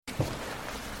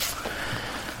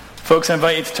Folks, I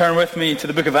invite you to turn with me to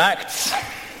the book of Acts.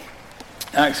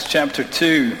 Acts chapter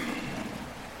 2.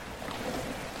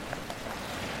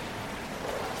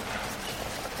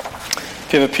 If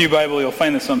you have a pew Bible, you'll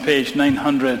find this on page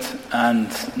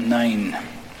 909.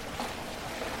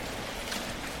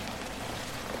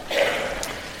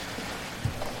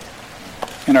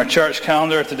 In our church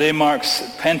calendar, today marks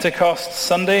Pentecost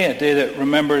Sunday, a day that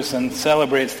remembers and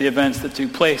celebrates the events that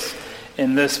took place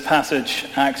in this passage,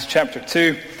 Acts chapter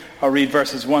 2. I'll read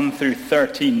verses 1 through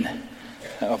 13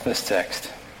 of this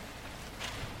text.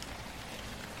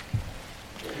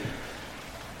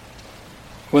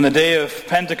 When the day of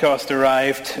Pentecost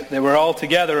arrived, they were all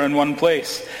together in one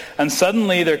place, and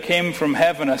suddenly there came from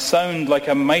heaven a sound like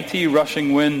a mighty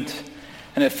rushing wind,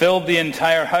 and it filled the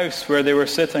entire house where they were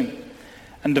sitting.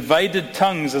 And divided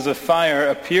tongues as of fire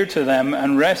appeared to them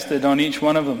and rested on each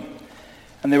one of them.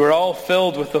 And they were all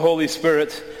filled with the Holy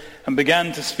Spirit and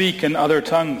began to speak in other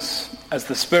tongues as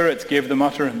the Spirit gave them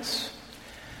utterance.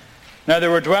 Now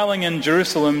there were dwelling in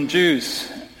Jerusalem Jews,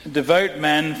 devout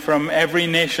men from every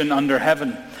nation under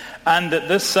heaven. And at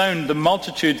this sound the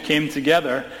multitude came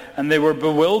together, and they were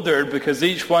bewildered because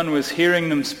each one was hearing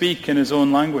them speak in his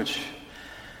own language.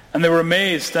 And they were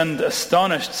amazed and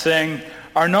astonished, saying,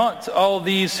 "Are not all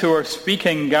these who are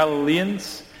speaking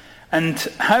Galileans? And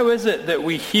how is it that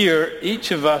we hear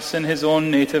each of us in his own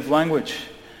native language?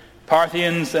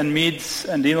 Parthians and Medes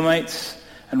and Elamites,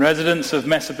 and residents of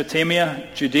Mesopotamia,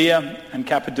 Judea and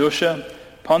Cappadocia,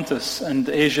 Pontus and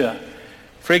Asia,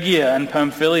 Phrygia and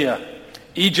Pamphylia,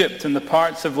 Egypt and the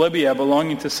parts of Libya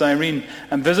belonging to Cyrene,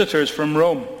 and visitors from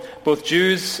Rome, both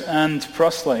Jews and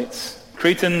proselytes,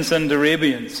 Cretans and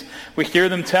Arabians. We hear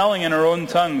them telling in our own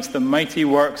tongues the mighty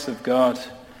works of God."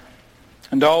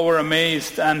 And all were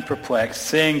amazed and perplexed,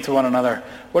 saying to one another,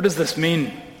 "What does this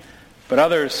mean?" But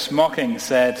others, mocking,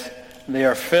 said, "They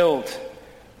are filled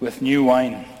with new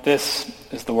wine." This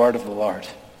is the word of the Lord.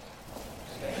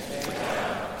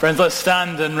 Friends, let's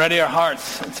stand and ready our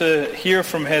hearts to hear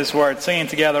from his word, singing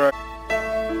together.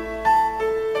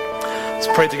 Let's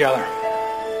pray together.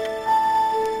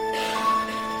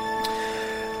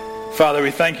 Father,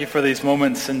 we thank you for these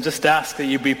moments and just ask that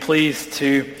you be pleased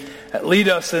to lead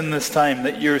us in this time,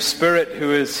 that your Spirit,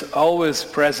 who is always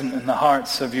present in the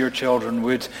hearts of your children,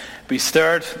 would be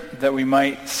stirred, that we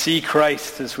might see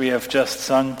Christ as we have just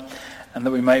sung, and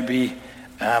that we might be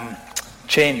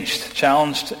changed,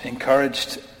 challenged,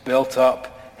 encouraged, built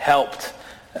up, helped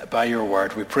by your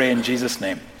word. We pray in Jesus'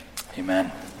 name. Amen.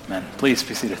 Amen. Please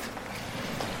be seated.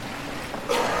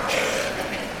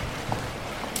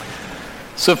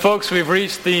 So folks, we've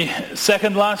reached the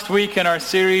second last week in our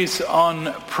series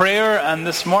on prayer, and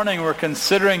this morning we're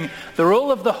considering the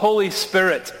role of the Holy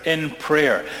Spirit in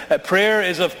prayer. Prayer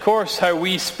is, of course, how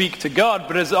we speak to God,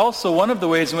 but is also one of the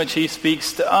ways in which he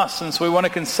speaks to us. And so we want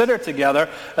to consider together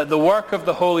the work of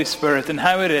the Holy Spirit and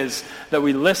how it is that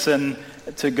we listen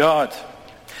to God.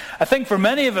 I think for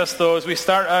many of us, though, as we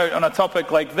start out on a topic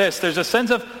like this, there's a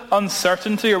sense of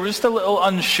uncertainty, or we're just a little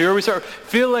unsure. We sort of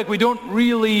feel like we don't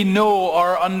really know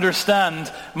or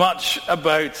understand much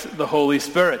about the Holy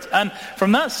Spirit. And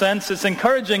from that sense, it's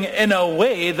encouraging in a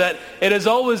way that it has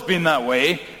always been that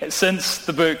way since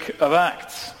the book of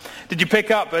Acts. Did you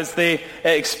pick up as they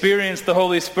experienced the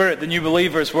Holy Spirit, the new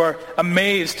believers were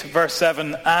amazed, verse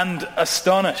 7, and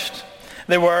astonished.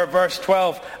 They were, verse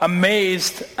 12,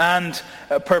 amazed and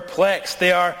perplexed.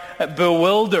 They are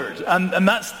bewildered. And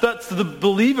that's the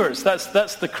believers.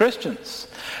 That's the Christians.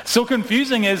 So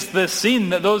confusing is the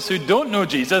scene that those who don't know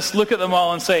Jesus look at them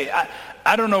all and say,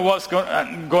 I don't know what's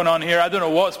going on here. I don't know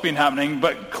what's been happening.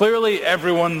 But clearly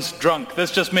everyone's drunk.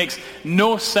 This just makes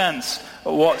no sense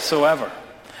whatsoever.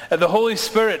 The Holy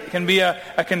Spirit can be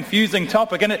a confusing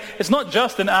topic. And it's not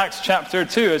just in Acts chapter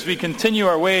 2. As we continue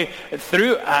our way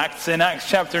through Acts, in Acts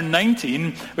chapter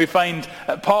 19, we find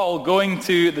Paul going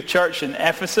to the church in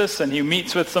Ephesus, and he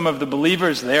meets with some of the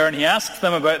believers there, and he asks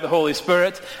them about the Holy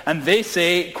Spirit, and they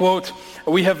say, quote,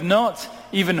 "We have not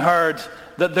even heard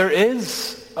that there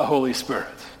is a Holy Spirit."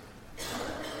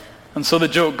 And so the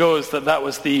joke goes that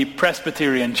was the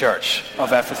Presbyterian church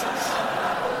of Ephesus.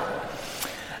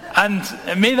 And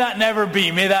may that never be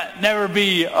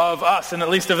of us, and at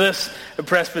least of this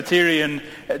Presbyterian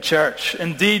church.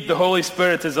 Indeed, the Holy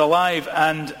Spirit is alive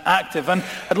and active. And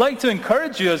I'd like to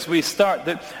encourage you as we start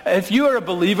that if you are a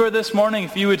believer this morning,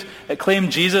 if you would claim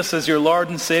Jesus as your Lord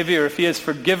and Savior, if he has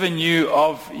forgiven you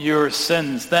of your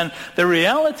sins, then the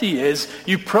reality is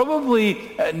you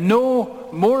probably know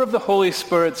more of the Holy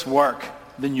Spirit's work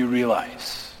than you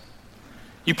realize.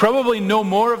 You probably know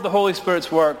more of the Holy Spirit's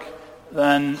work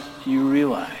than you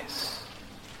realize.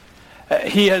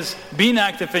 He has been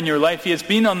active in your life. He has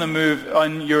been on the move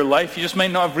on your life. You just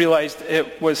might not have realized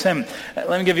it was him.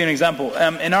 Let me give you an example.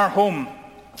 In our home,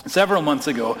 several months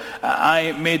ago,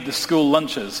 I made the school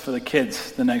lunches for the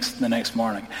kids the next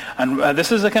morning. And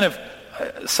this is a kind of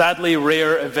sadly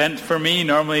rare event for me.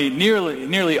 Normally,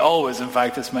 nearly always, in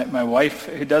fact, it's my wife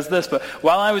who does this. But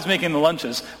while I was making the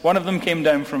lunches, one of them came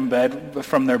down from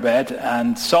their bed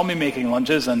and saw me making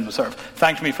lunches and sort of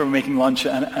thanked me for making lunch,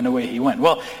 and away he went.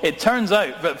 Well, it turns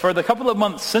out that for the couple of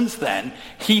months since then,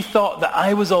 he thought that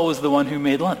I was always the one who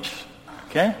made lunch.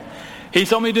 Okay? He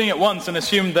saw me doing it once and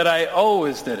assumed that I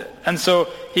always did it. And so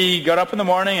he got up in the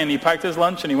morning and he packed his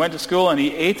lunch and he went to school and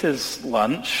he ate his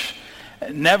lunch,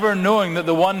 never knowing that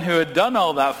the one who had done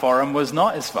all that for him was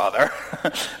not his father,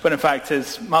 but in fact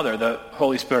his mother, the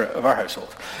Holy Spirit of our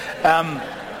household.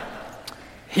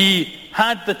 He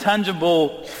had the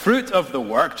tangible fruit of the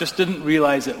work, just didn't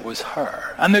realize it was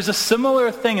her. And there's a similar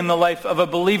thing in the life of a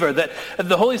believer, that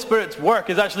the Holy Spirit's work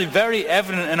is actually very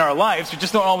evident in our lives. We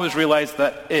just don't always realize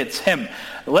that it's him.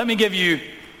 Let me give you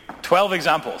 12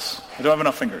 examples. I don't have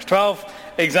enough fingers. 12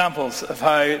 examples of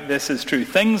how this is true.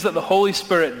 Things that the Holy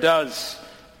Spirit does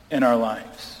in our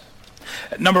lives.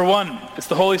 Number one, it's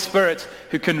the Holy Spirit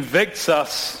who convicts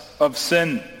us of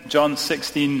sin. John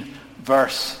 16,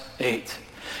 verse 8.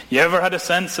 You ever had a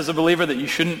sense as a believer that you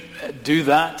shouldn't do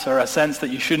that, or a sense that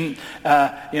you shouldn't,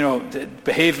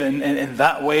 behave in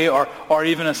that way, or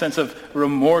even a sense of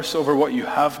remorse over what you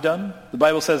have done? The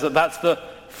Bible says that that's the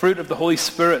fruit of the Holy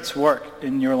Spirit's work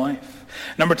in your life.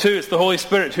 Number two, it's the Holy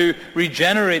Spirit who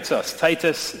regenerates us.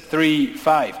 Titus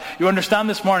 3:5. You understand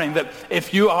this morning that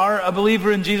if you are a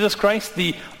believer in Jesus Christ,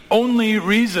 the only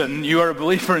reason you are a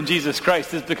believer in Jesus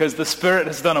Christ is because the Spirit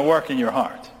has done a work in your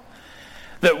heart.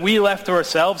 That we left to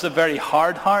ourselves have very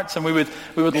hard hearts, and we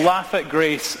would laugh at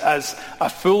grace as a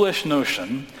foolish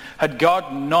notion had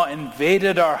God not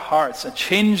invaded our hearts and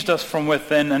changed us from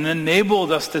within and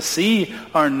enabled us to see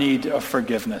our need of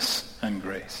forgiveness and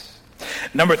grace.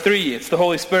 Number three, it's the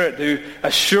Holy Spirit who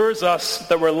assures us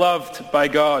that we're loved by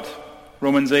God.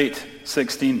 Romans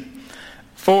 8:16.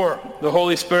 4, the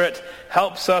Holy Spirit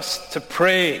helps us to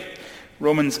pray.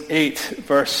 Romans 8,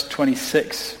 verse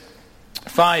 26.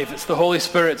 5, it's the Holy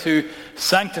Spirit who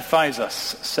sanctifies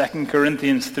us. 2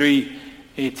 Corinthians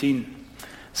 3:18.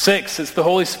 6, it's the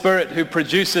Holy Spirit who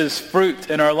produces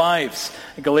fruit in our lives.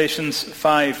 Galatians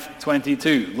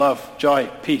 5:22. Love, joy,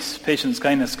 peace, patience,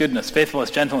 kindness, goodness,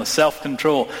 faithfulness, gentleness,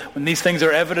 self-control. When these things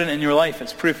are evident in your life,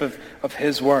 it's proof of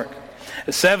his work.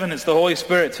 7, it's the Holy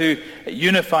Spirit who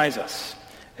unifies us.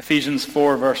 Ephesians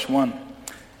 4, verse 1.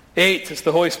 8, it's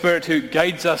the Holy Spirit who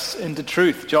guides us into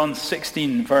truth. John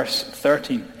 16, verse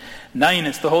 13. 9,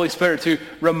 it's the Holy Spirit who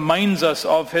reminds us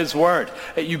of his word.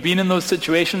 You've been in those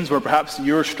situations where perhaps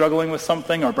you're struggling with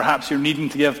something, or perhaps you're needing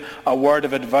to give a word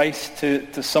of advice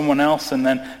to someone else, and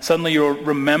then suddenly you'll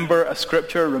remember a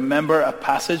scripture, remember a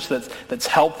passage that's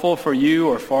helpful for you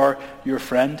or for your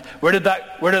friend. Where did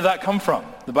that come from?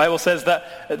 The Bible says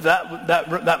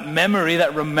that memory,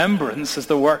 that remembrance, is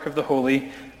the work of the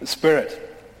Holy Spirit.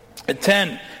 At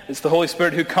 10, it's the Holy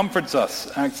Spirit who comforts us.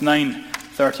 Acts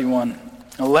 9:31.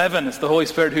 11, it's the Holy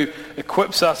Spirit who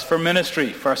equips us for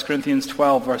ministry. 1 Corinthians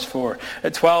 12, verse 4.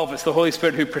 At 12, it's the Holy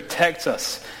Spirit who protects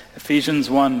us. Ephesians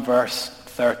 1, verse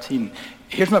 13.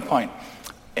 Here's my point.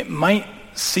 It might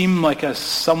seem like a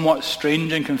somewhat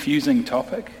strange and confusing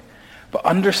topic, but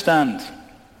understand,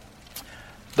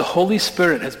 the Holy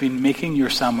Spirit has been making your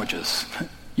sandwiches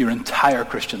your entire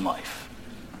Christian life.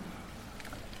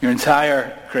 Your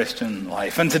entire Christian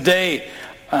life. And today,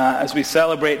 as we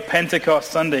celebrate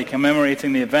Pentecost Sunday,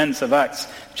 commemorating the events of Acts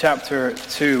chapter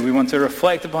 2, we want to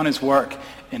reflect upon his work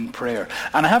in prayer.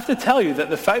 And I have to tell you that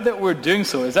the fact that we're doing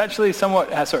so is actually somewhat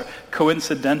sort of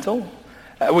coincidental.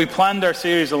 We planned our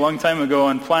series a long time ago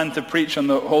and planned to preach on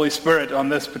the Holy Spirit on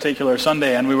this particular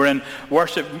Sunday. And we were in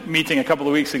worship meeting a couple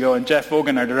of weeks ago, and Jeff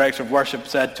Vogan, our director of worship,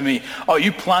 said to me, "Oh,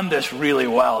 you planned this really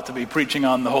well to be preaching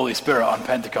on the Holy Spirit on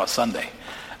Pentecost Sunday."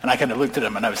 And I kind of looked at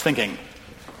him and I was thinking,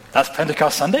 that's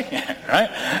Pentecost Sunday? Right?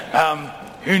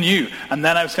 Who knew? And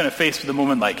then I was kind of faced with the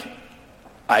moment like,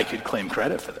 I could claim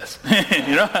credit for this.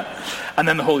 You know? And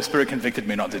then the Holy Spirit convicted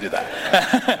me not to do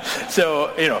that.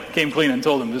 So, came clean and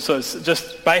told him. So it's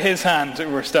just by his hand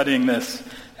we're studying this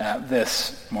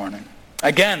morning.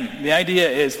 Again, the idea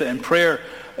is that in prayer,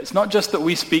 it's not just that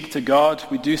we speak to God.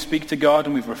 We do speak to God,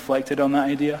 and we've reflected on that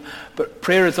idea. But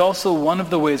prayer is also one of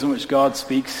the ways in which God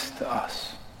speaks to us.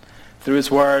 Through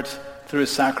his word, through his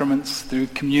sacraments, through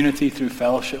community, through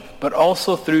fellowship, but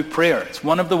also through prayer. It's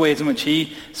one of the ways in which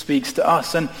he speaks to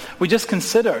us. And we just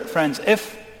consider, friends,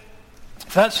 if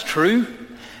that's true,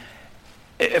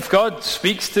 If God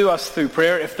speaks to us through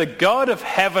prayer, if the God of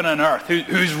heaven and earth,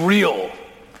 who's real,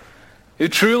 who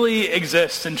truly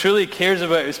exists and truly cares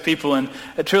about his people and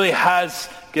truly has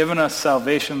given us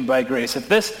salvation by grace, if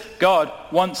this God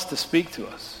wants to speak to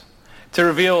us, to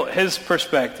reveal his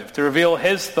perspective, to reveal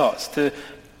his thoughts, to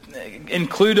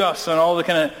include us on all the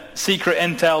kind of secret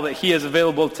intel that he has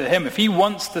available to him, if he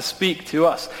wants to speak to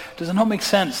us, does it not make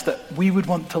sense that we would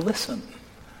want to listen?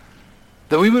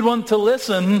 That we would want to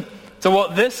listen to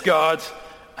what this God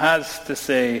has to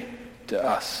say to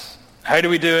us. How do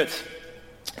we do it?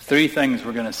 3 things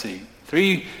we're going to see.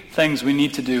 3 things we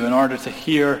need to do in order to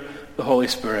hear the Holy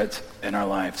Spirit in our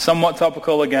lives. Somewhat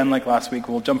topical again, like last week.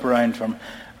 We'll jump around from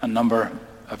a number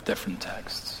of different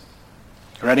texts.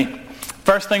 Ready?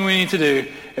 First thing we need to do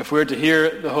if we're to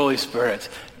hear the Holy Spirit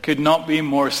could not be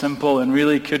more simple and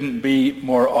really couldn't be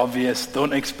more obvious.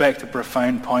 Don't expect a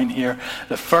profound point here.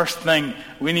 The first thing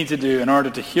we need to do in order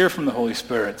to hear from the Holy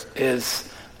Spirit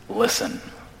is listen.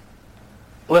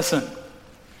 Listen.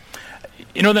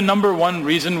 You know, the number one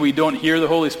reason we don't hear the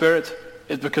Holy Spirit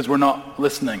is because we're not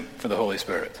listening for the Holy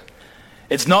Spirit.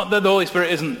 It's not that the Holy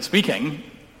Spirit isn't speaking.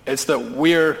 It's that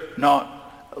we're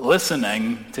not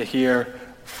listening to hear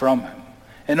from him.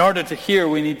 In order to hear,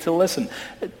 we need to listen.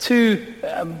 2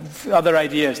 other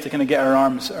ideas to kind of get our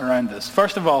arms around this.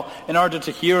 First of all, in order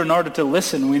to hear, in order to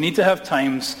listen, we need to have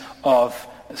times of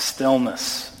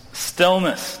stillness.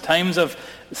 Stillness. Times of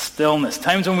stillness.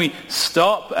 Times when we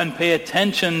stop and pay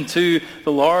attention to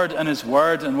the Lord and his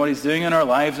word and what he's doing in our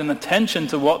lives, and attention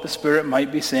to what the Spirit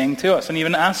might be saying to us, and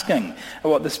even asking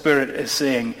what the Spirit is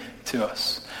saying to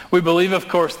us. We believe, of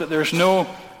course, that there's no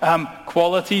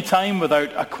quality time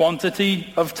without a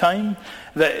quantity of time.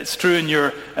 That it's true in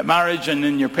your marriage and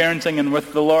in your parenting and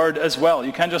with the Lord as well.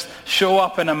 You can't just show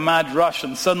up in a mad rush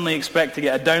and suddenly expect to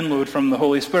get a download from the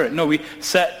Holy Spirit. No, we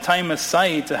set time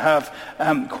aside to have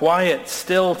quiet,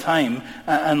 still time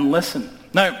and listen.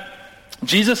 Now,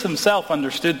 Jesus himself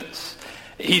understood this.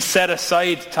 He set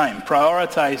aside time,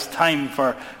 prioritized time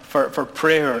for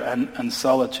prayer and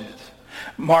solitude.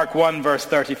 Mark 1, verse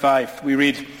 35, we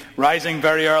read, "Rising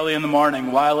very early in the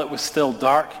morning, while it was still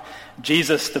dark,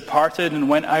 Jesus departed and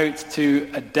went out to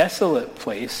a desolate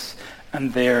place,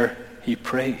 and there he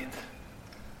prayed."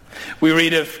 We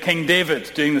read of King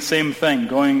David doing the same thing,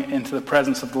 going into the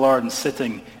presence of the Lord and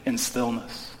sitting in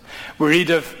stillness. We read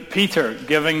of Peter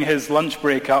giving his lunch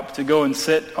break up to go and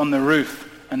sit on the roof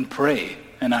and pray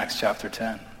in Acts chapter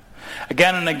 10.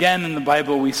 Again and again in the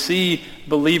Bible, we see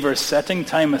believers setting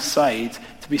time aside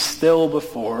to be still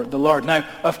before the Lord. Now,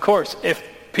 of course, if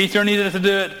Peter needed to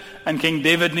do it, and King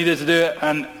David needed to do it,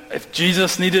 and if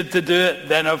Jesus needed to do it,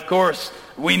 then of course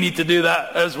we need to do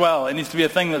that as well. It needs to be a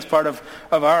thing that's part of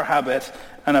our habit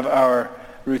and of our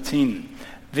routine.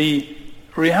 The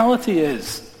reality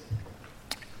is,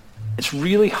 it's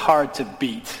really hard to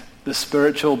beat the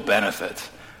spiritual benefit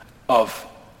of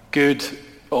good,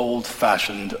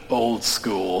 old-fashioned,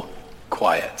 old-school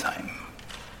quiet time.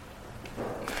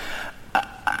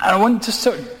 I want to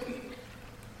sort of,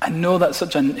 I know that's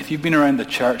if you've been around the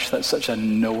church, that's such a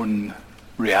known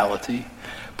reality.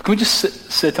 But can we just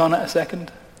sit on it a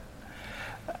second?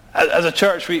 As a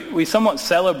church, we somewhat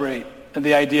celebrate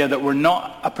the idea that we're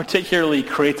not a particularly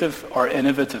creative or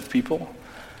innovative people.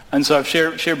 And so I've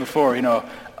shared before,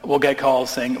 we'll get calls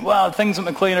saying, well, things at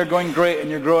McLean are going great, and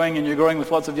you're growing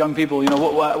with lots of young people.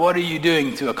 What are you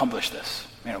doing to accomplish this?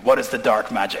 What is the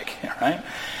dark magic, right?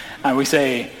 And we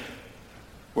say,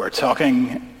 we're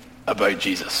talking about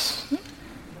Jesus.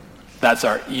 That's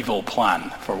our evil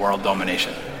plan for world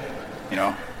domination.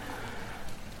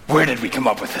 Where did we come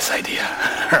up with this idea,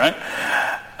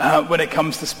 right? When it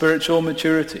comes to spiritual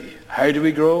maturity, how do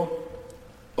we grow?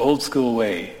 Old school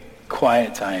way,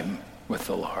 quiet time with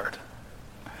the Lord.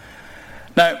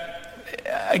 Now,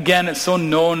 again, it's so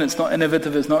known, it's not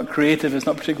innovative, it's not creative, it's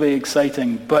not particularly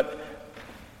exciting, but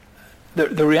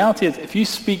the reality is, if you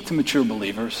speak to mature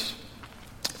believers,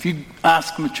 if you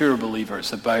ask mature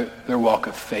believers about their walk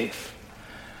of faith,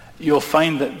 you'll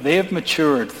find that they have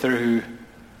matured through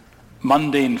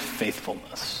mundane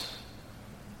faithfulness.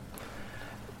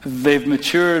 They've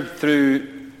matured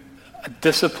through a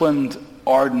disciplined,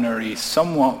 ordinary,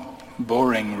 somewhat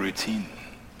boring routine.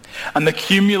 And the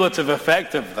cumulative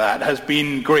effect of that has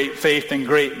been great faith and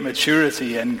great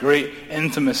maturity and great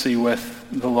intimacy with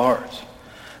the Lord.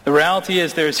 The reality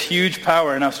is there's huge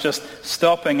power in us just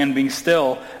stopping and being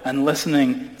still and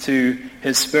listening to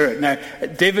his Spirit. Now,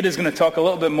 David is going to talk a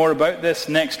little bit more about this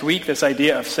next week, this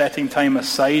idea of setting time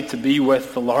aside to be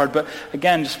with the Lord. But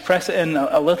again, just press it in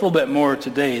a little bit more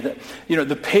today. That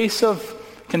the pace of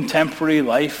contemporary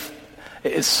life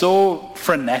is so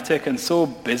frenetic and so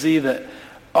busy that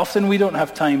often we don't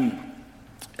have time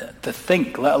to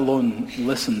think, let alone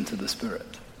listen to the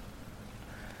Spirit.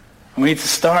 And we need to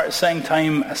start setting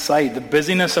time aside. The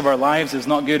busyness of our lives is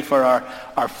not good for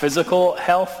our physical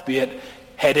health, be it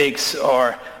headaches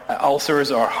or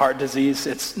ulcers or heart disease.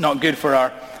 It's not good for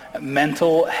our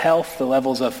mental health, the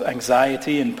levels of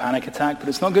anxiety and panic attack, but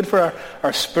it's not good for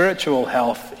our spiritual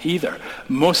health either.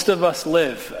 Most of us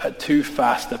live at too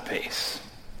fast a pace.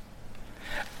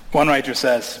 One writer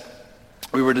says,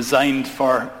 we were designed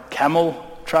for camel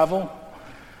travel,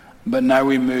 but now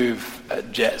we move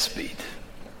at jet speed.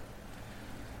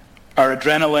 Our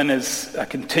adrenaline is a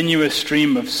continuous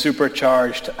stream of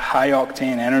supercharged,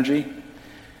 high-octane energy.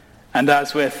 And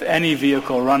as with any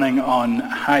vehicle running on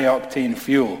high-octane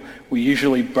fuel, we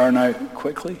usually burn out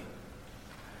quickly.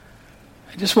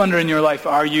 I just wonder in your life,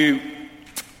 are you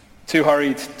too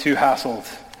hurried, too hassled,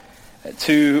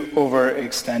 too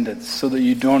overextended, so that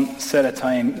you don't set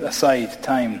aside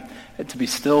time to be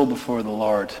still before the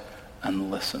Lord and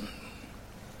listen?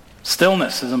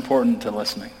 Stillness is important to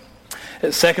listening.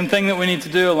 The second thing that we need to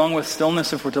do, along with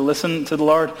stillness, if we're to listen to the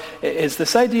Lord, is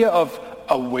this idea of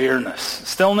awareness.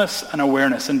 Stillness and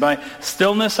awareness. And by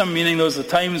stillness, I'm meaning those are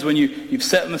times when you've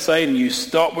set on the side and you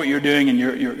stop what you're doing and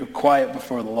you're quiet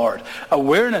before the Lord.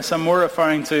 Awareness, I'm more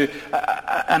referring to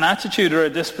an attitude or a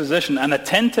disposition, an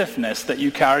attentiveness that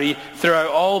you carry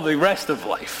throughout all the rest of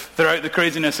life, throughout the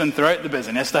craziness and throughout the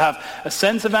busyness, to have a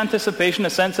sense of anticipation, a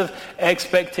sense of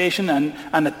expectation,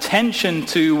 and attention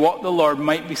to what the Lord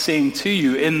might be saying to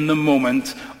you in the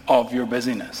moment of your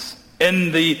busyness,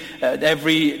 in the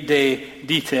everyday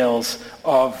details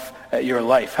of your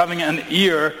life, having an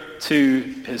ear to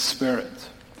his Spirit.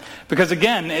 Because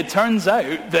again, it turns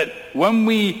out that when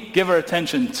we give our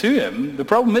attention to him, the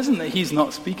problem isn't that he's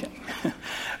not speaking.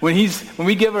 When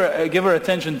we give our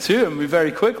attention to him, we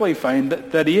very quickly find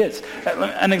that he is.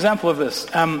 An example of this,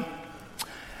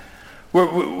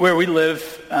 where we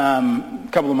live, a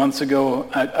couple of months ago,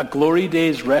 a Glory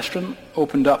Days restaurant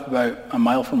opened up about a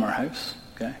mile from our house.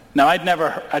 Okay. Now, I'd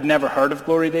never heard of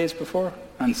Glory Days before,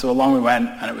 and so along we went,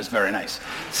 and it was very nice.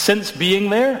 Since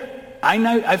being there,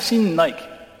 I've seen like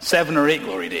 7 or 8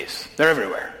 Glory Days. They're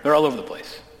everywhere. They're all over the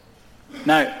place.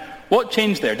 Now, what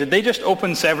changed there? Did they just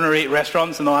open 7 or 8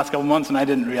 restaurants in the last couple of months and I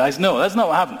didn't realize? No, that's not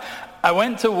what happened. I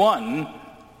went to one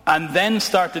and then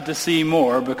started to see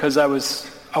more because I was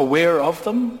aware of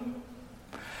them.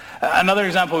 Another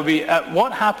example would be,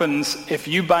 what happens if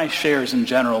you buy shares in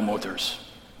General Motors?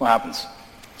 What happens?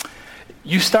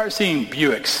 You start seeing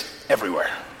Buicks everywhere,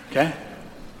 okay?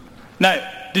 Now,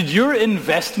 did your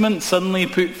investment suddenly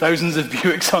put thousands of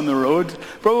Buicks on the road?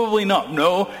 Probably not.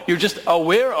 No, you're just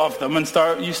aware of them and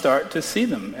you start to see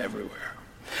them everywhere.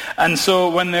 And so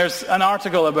when there's an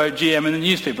article about GM in the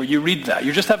newspaper, you read that.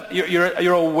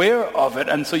 You're aware of it,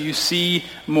 and so you see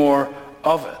more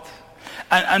of it.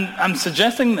 And I'm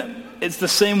suggesting that it's the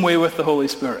same way with the Holy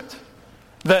Spirit.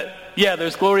 That, yeah,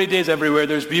 there's Glory Days everywhere,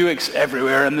 there's Buicks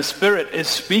everywhere, and the Spirit is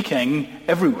speaking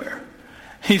everywhere.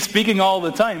 He's speaking all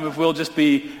the time if we'll just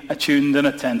be attuned and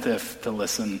attentive to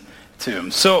listen to him.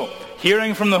 So,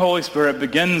 hearing from the Holy Spirit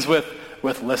begins with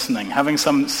listening, having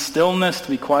some stillness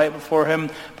to be quiet before him,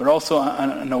 but also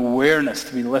an awareness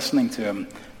to be listening to him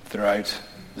throughout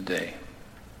the day.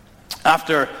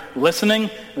 After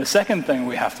listening, the second thing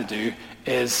we have to do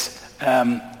is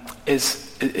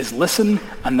listen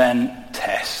and then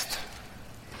test.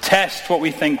 Test what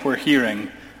we think we're hearing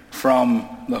from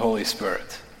the Holy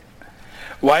Spirit.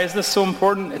 Why is this so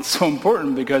important? It's so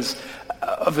important because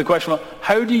of the question, well,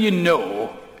 how do you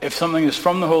know if something is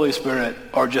from the Holy Spirit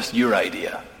or just your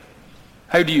idea?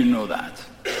 How do you know that?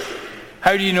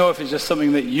 How do you know if it's just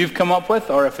something that you've come up with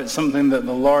or if it's something that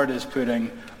the Lord is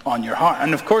putting on your heart?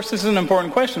 And of course, this is an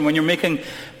important question. When you're making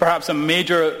perhaps a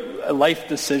major life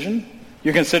decision,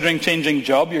 you're considering changing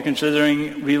job, you're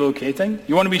considering relocating,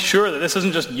 you want to be sure that this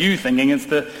isn't just you thinking, it's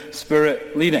the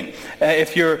Spirit leading.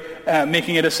 If you're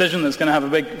making a decision that's going to have a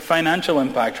big financial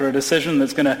impact or a decision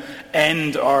that's going to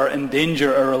end or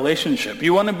endanger a relationship,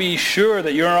 you want to be sure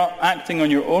that you're not acting on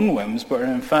your own whims, but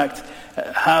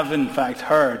have in fact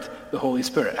heard the Holy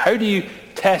Spirit. How do you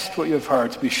test what you've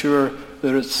heard to be sure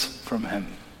that it's from him?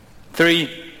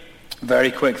 3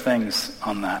 very quick things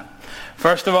on that.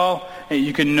 First of all,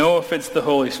 you can know if it's the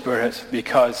Holy Spirit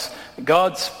because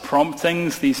God's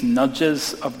promptings, these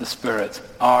nudges of the Spirit,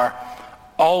 are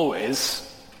always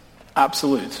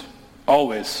absolute,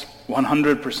 always,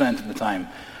 100% of the time,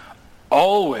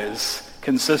 always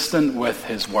consistent with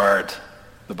his word,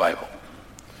 the Bible.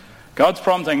 God's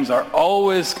promptings are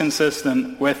always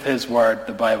consistent with his word,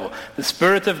 the Bible. The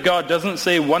Spirit of God doesn't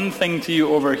say one thing to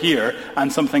you over here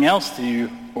and something else to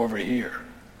you over here.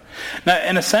 Now,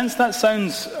 in a sense, that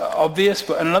sounds obvious,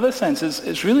 but in another sense,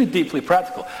 it's really deeply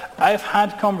practical. I've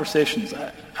had conversations.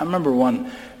 I remember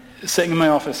one sitting in my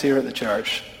office here at the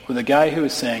church with a guy who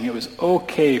was saying it was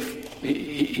okay.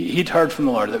 He'd heard from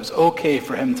the Lord that it was okay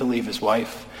for him to leave his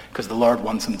wife because the Lord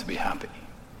wants him to be happy.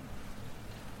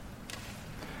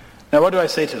 Now, what do I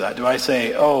say to that? Do I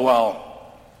say, oh,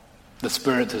 well, the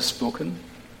Spirit has spoken?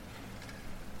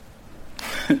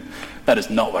 That is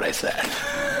not what I said.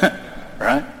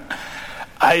 Right?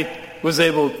 I was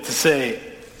able to say,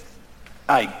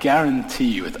 I guarantee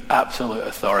you with absolute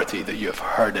authority that you have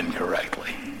heard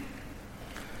incorrectly.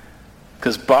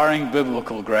 Because barring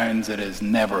biblical grounds, it is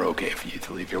never okay for you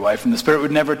to leave your wife. And the Spirit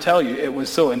would never tell you it was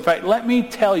so. In fact, let me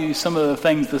tell you some of the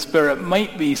things the Spirit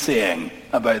might be saying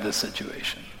about this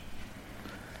situation.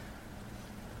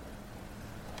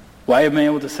 Why am I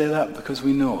able to say that? Because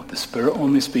we know the Spirit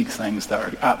only speaks things that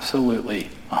are absolutely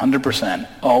 100%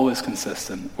 always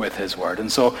consistent with his word.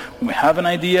 And so when we have an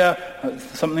idea of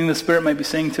something the Spirit might be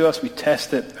saying to us, we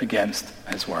test it against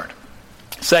his word.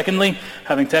 Secondly,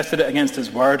 having tested it against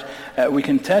his word, we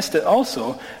can test it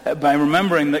also by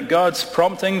remembering that God's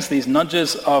promptings, these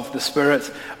nudges of the Spirit,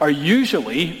 are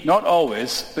usually, not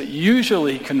always, but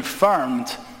usually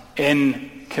confirmed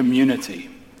in community.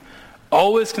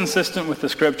 Always consistent with the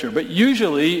Scripture, but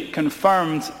usually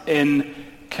confirmed in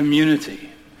community.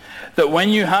 That when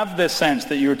you have this sense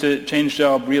that you're to change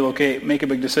job, relocate, make a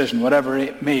big decision, whatever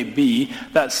it may be,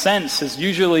 that sense is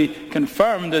usually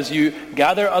confirmed as you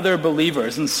gather other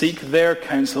believers and seek their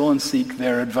counsel and seek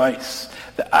their advice.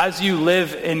 That as you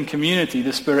live in community,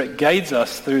 the Spirit guides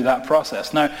us through that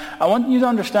process. Now, I want you to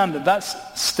understand that that's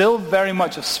still very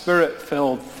much a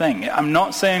Spirit-filled thing. I'm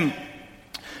not saying,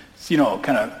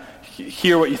 kind of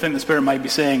hear what you think the Spirit might be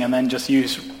saying and then just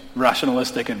use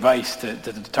rationalistic advice to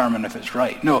determine if it's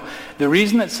right. No, the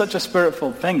reason it's such a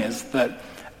Spirit-filled thing is that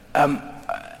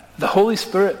the Holy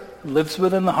Spirit lives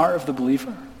within the heart of the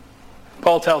believer.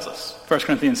 Paul tells us, 1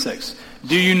 Corinthians 6,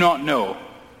 do you not know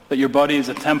that your body is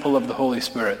a temple of the Holy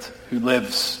Spirit who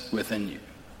lives within you?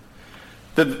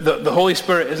 The Holy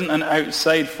Spirit isn't an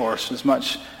outside force as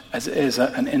much as it is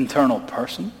an internal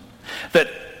person. That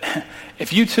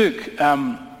if you took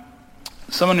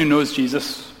someone who knows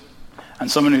Jesus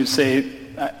and someone who say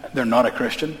they're not a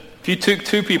Christian, if you took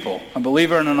two people, a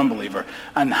believer and an unbeliever,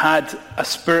 and had a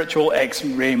spiritual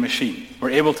X-ray machine, were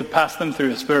able to pass them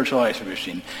through a spiritual X-ray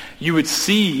machine, you would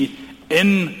see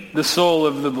in the soul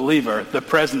of the believer the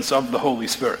presence of the Holy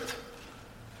Spirit.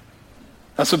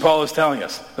 That's what Paul is telling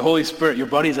us. The Holy Spirit, your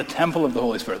body is a temple of the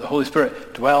Holy Spirit. The Holy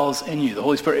Spirit dwells in you. The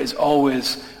Holy Spirit is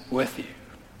always with you.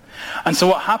 And so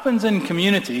what happens in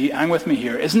community, hang with me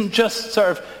here, isn't just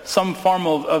sort of some form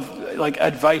of like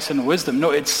advice and wisdom.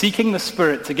 No, it's seeking the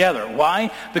Spirit together.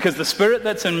 Why? Because the Spirit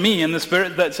that's in me and the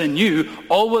Spirit that's in you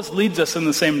always leads us in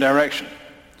the same direction.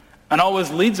 And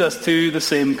always leads us to the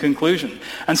same conclusion.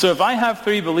 And so if I have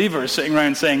three believers sitting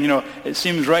around saying, it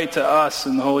seems right to us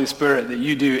and the Holy Spirit that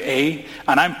you do A,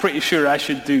 and I'm pretty sure I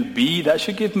should do B, that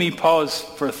should give me pause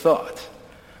for thought.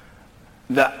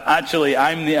 That actually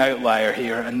I'm the outlier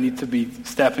here and need to be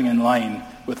stepping in line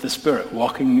with the Spirit,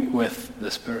 walking with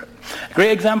the Spirit. A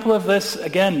great example of this,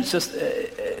 again, just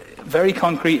very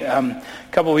concrete. A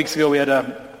couple of weeks ago we had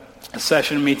a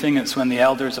session meeting. It's when the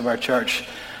elders of our church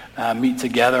meet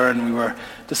together, and we were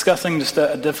discussing just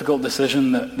a difficult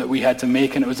decision that we had to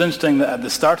make. And it was interesting that at the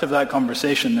start of that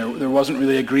conversation there wasn't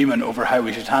really agreement over how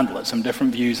we should handle it, some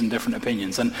different views and different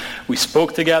opinions. And we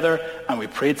spoke together and we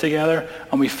prayed together,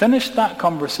 and we finished that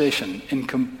conversation in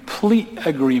complete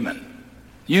agreement,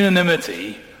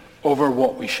 unanimity over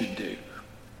what we should do.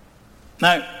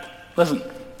 Now, listen,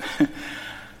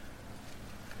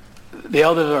 the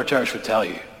elders of our church would tell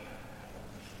you,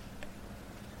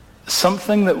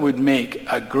 something that would make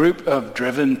a group of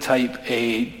driven type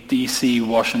A DC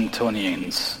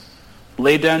Washingtonians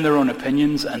lay down their own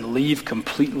opinions and leave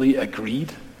completely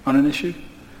agreed on an issue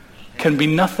can be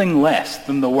nothing less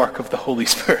than the work of the Holy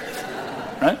Spirit,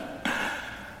 right?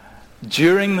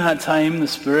 During that time, the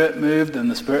Spirit moved,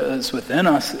 and the Spirit that's within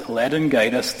us led and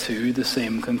guided us to the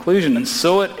same conclusion. And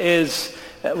so it is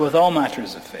with all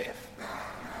matters of faith.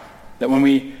 That when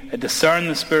we discern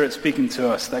the Spirit speaking to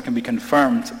us, that can be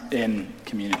confirmed in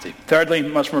community. Thirdly,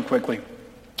 much more quickly,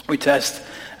 we test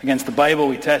against the Bible,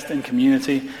 we test in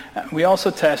community. We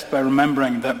also test by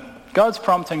remembering that God's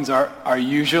promptings are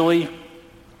usually,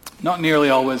 not nearly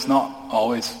always, not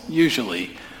always,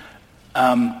 usually,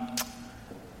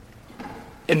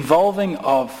 involving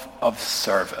of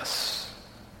service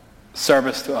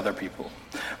to other people.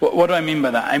 What do I mean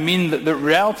by that? I mean that the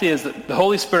reality is that the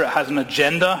Holy Spirit has an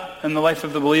agenda in the life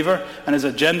of the believer, and his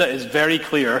agenda is very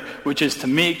clear, which is to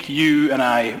make you and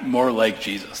I more like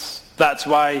Jesus. That's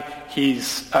why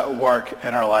he's at work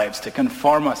in our lives, to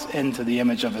conform us into the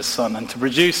image of his Son and to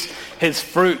produce his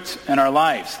fruit in our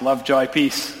lives, love, joy,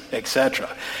 peace, etc.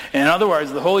 In other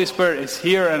words, the Holy Spirit is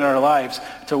here in our lives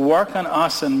to work on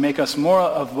us and make us more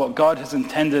of what God has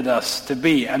intended us to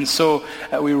be. And so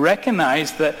we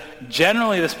recognize that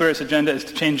generally the Spirit's agenda is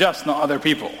to change us, not other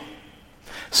people.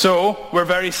 So we're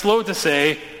very slow to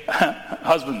say,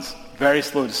 husbands, very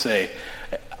slow to say,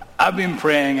 I've been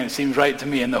praying and it seems right to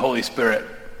me in the Holy Spirit,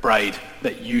 bride,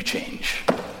 that you change.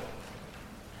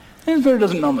 And the Spirit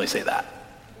doesn't normally say that.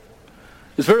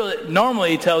 The Spirit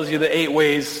normally tells you the 8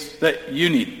 ways that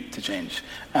you need to change.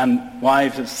 And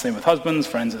wives, it's the same with husbands.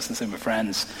 Friends, it's the same with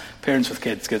friends. Parents with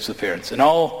kids, kids with parents. In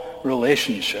all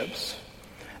relationships,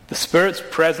 the Spirit's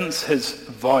presence, his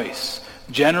voice,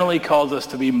 generally calls us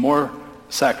to be more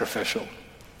sacrificial,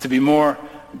 to be more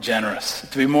generous,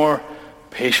 to be more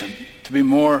patient, to be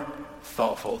more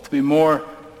thoughtful, to be more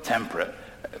temperate,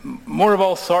 more of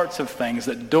all sorts of things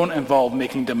that don't involve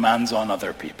making demands on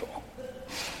other people.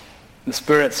 The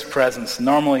Spirit's presence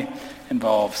normally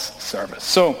involves service.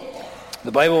 So,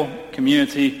 the Bible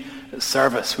community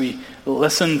service, we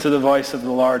listen to the voice of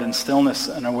the Lord in stillness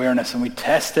and awareness, and we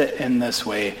test it in this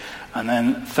way. And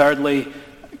then thirdly,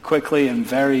 quickly and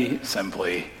very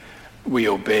simply, we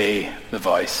obey the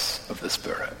voice of the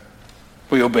Spirit.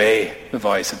 We obey the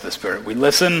voice of the Spirit. We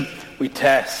listen, we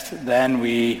test, then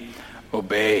we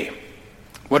obey.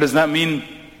 What does that mean?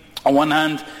 On one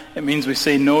hand, it means we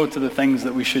say no to the things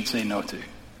that we should say no to.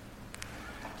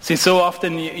 See, so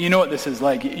often, you know what this is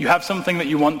like. You have something that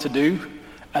you want to do,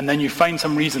 and then you find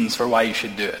some reasons for why you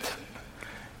should do it.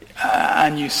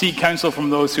 And you seek counsel from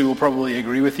those who will probably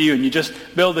agree with you, and you just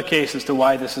build a case as to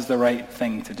why this is the right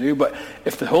thing to do. But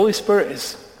if the Holy Spirit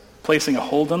is placing a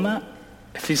hold on that,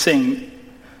 if he's saying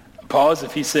pause,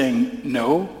 if he's saying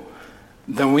no,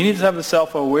 then we need to have the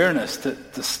self-awareness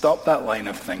to stop that line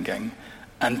of thinking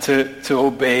and to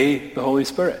obey the Holy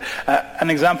Spirit. An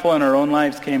example in our own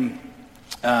lives came,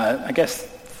 I guess,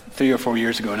 3 or 4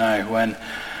 years ago now, when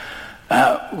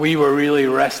we were really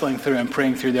wrestling through and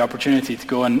praying through the opportunity to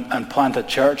go and plant a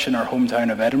church in our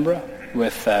hometown of Edinburgh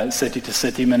with City to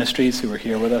City Ministries, who were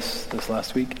here with us this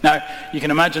last week. Now, you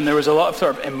can imagine there was a lot of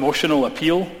sort of emotional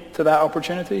appeal to that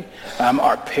opportunity.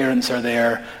 Our parents are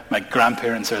there, my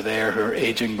grandparents are there who are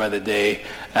aging by the day,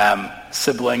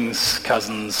 siblings,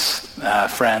 cousins,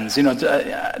 friends. You know,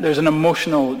 there's an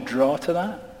emotional draw to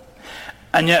that.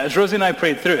 And yet, as Rosie and I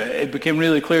prayed through it, it became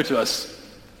really clear to us,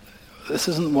 this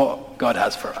isn't what God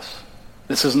has for us.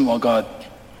 This isn't what God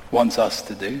wants us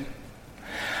to do.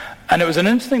 And it was an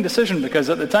interesting decision because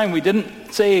at the time we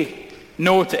didn't say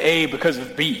no to A because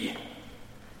of B.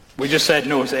 We just said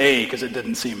no to A because it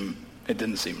didn't seem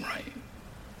right.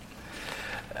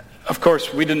 Of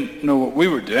course, we didn't know what we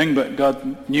were doing, but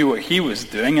God knew what he was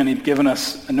doing, and he'd given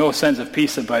us no sense of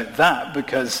peace about that,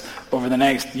 because over the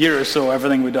next year or so,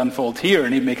 everything would unfold here,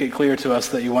 and he'd make it clear to us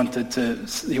that he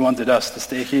wanted us to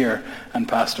stay here and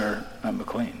pastor at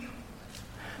McLean.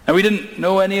 Now, we didn't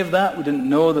know any of that. We didn't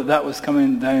know that that was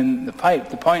coming down the pipe.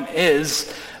 The point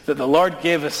is that the Lord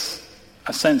gave us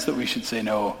a sense that we should say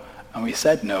no, and we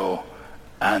said no,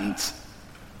 and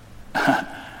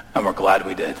we're glad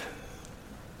we did.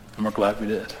 And we're glad we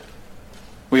did.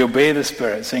 We obey the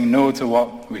Spirit, saying no to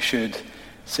what we should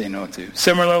say no to.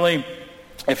 Similarly,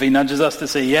 if he nudges us to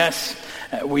say yes,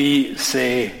 we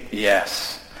say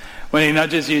yes. When he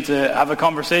nudges you to have a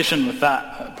conversation with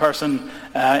that person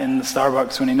in the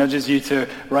Starbucks, when he nudges you to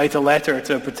write a letter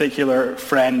to a particular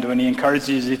friend, when he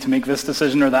encourages you to make this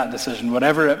decision or that decision,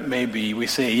 whatever it may be, we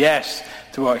say yes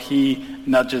to what he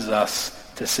nudges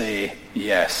us to say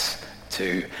yes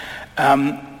to.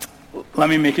 Let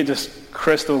me make it just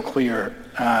crystal clear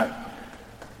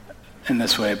in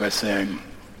this way by saying,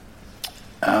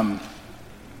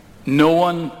 no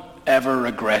one ever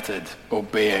regretted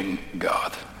obeying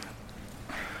God.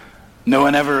 No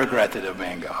one ever regretted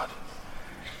obeying God.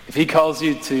 If he calls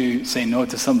you to say no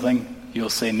to something, you'll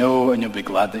say no and you'll be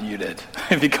glad that you did.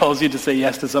 If he calls you to say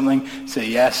yes to something, say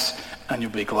yes and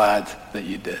you'll be glad that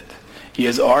you did. He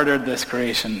has ordered this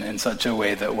creation in such a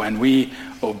way that when we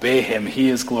obey him, he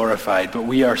is glorified, but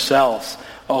we ourselves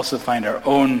also find our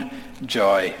own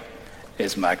joy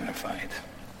is magnified.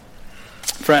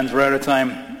 Friends, we're out of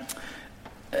time.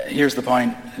 Here's the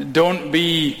point. Don't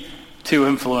be too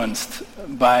influenced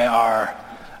by our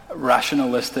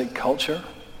rationalistic culture.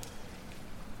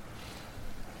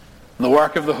 The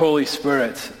work of the Holy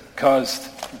Spirit caused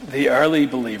the early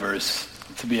believers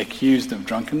to be accused of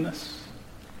drunkenness.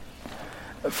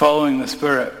 Following the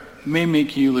Spirit may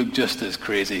make you look just as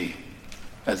crazy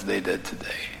as they did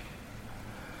today.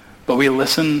 But we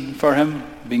listen for him,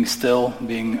 being still,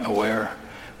 being aware.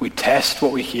 We test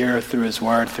what we hear through his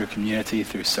word, through community,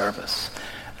 through service.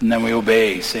 And then we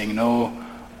obey, saying no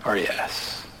or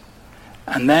yes.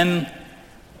 And then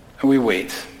we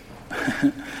wait.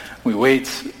 We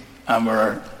wait, and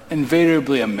we're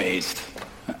invariably amazed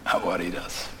at what he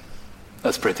does.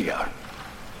 Let's pray together.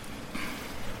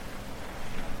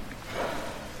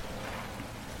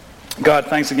 God,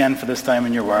 thanks again for this time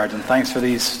in your word, and thanks for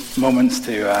these moments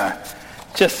to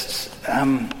just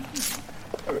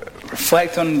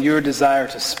reflect on your desire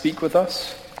to speak with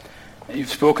us. You've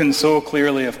spoken so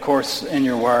clearly, of course, in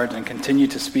your word, and continue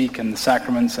to speak in the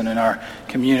sacraments and in our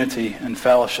community and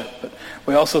fellowship. But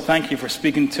we also thank you for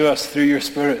speaking to us through your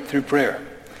Spirit, through prayer.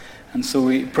 And so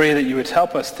we pray that you would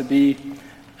help us to be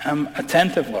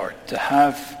attentive, Lord, to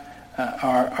have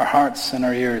our hearts and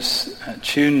our ears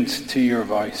tuned to your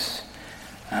voice,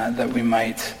 that we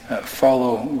might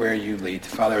follow where you lead.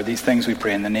 Father, these things we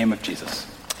pray in the name of Jesus.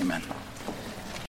 Amen.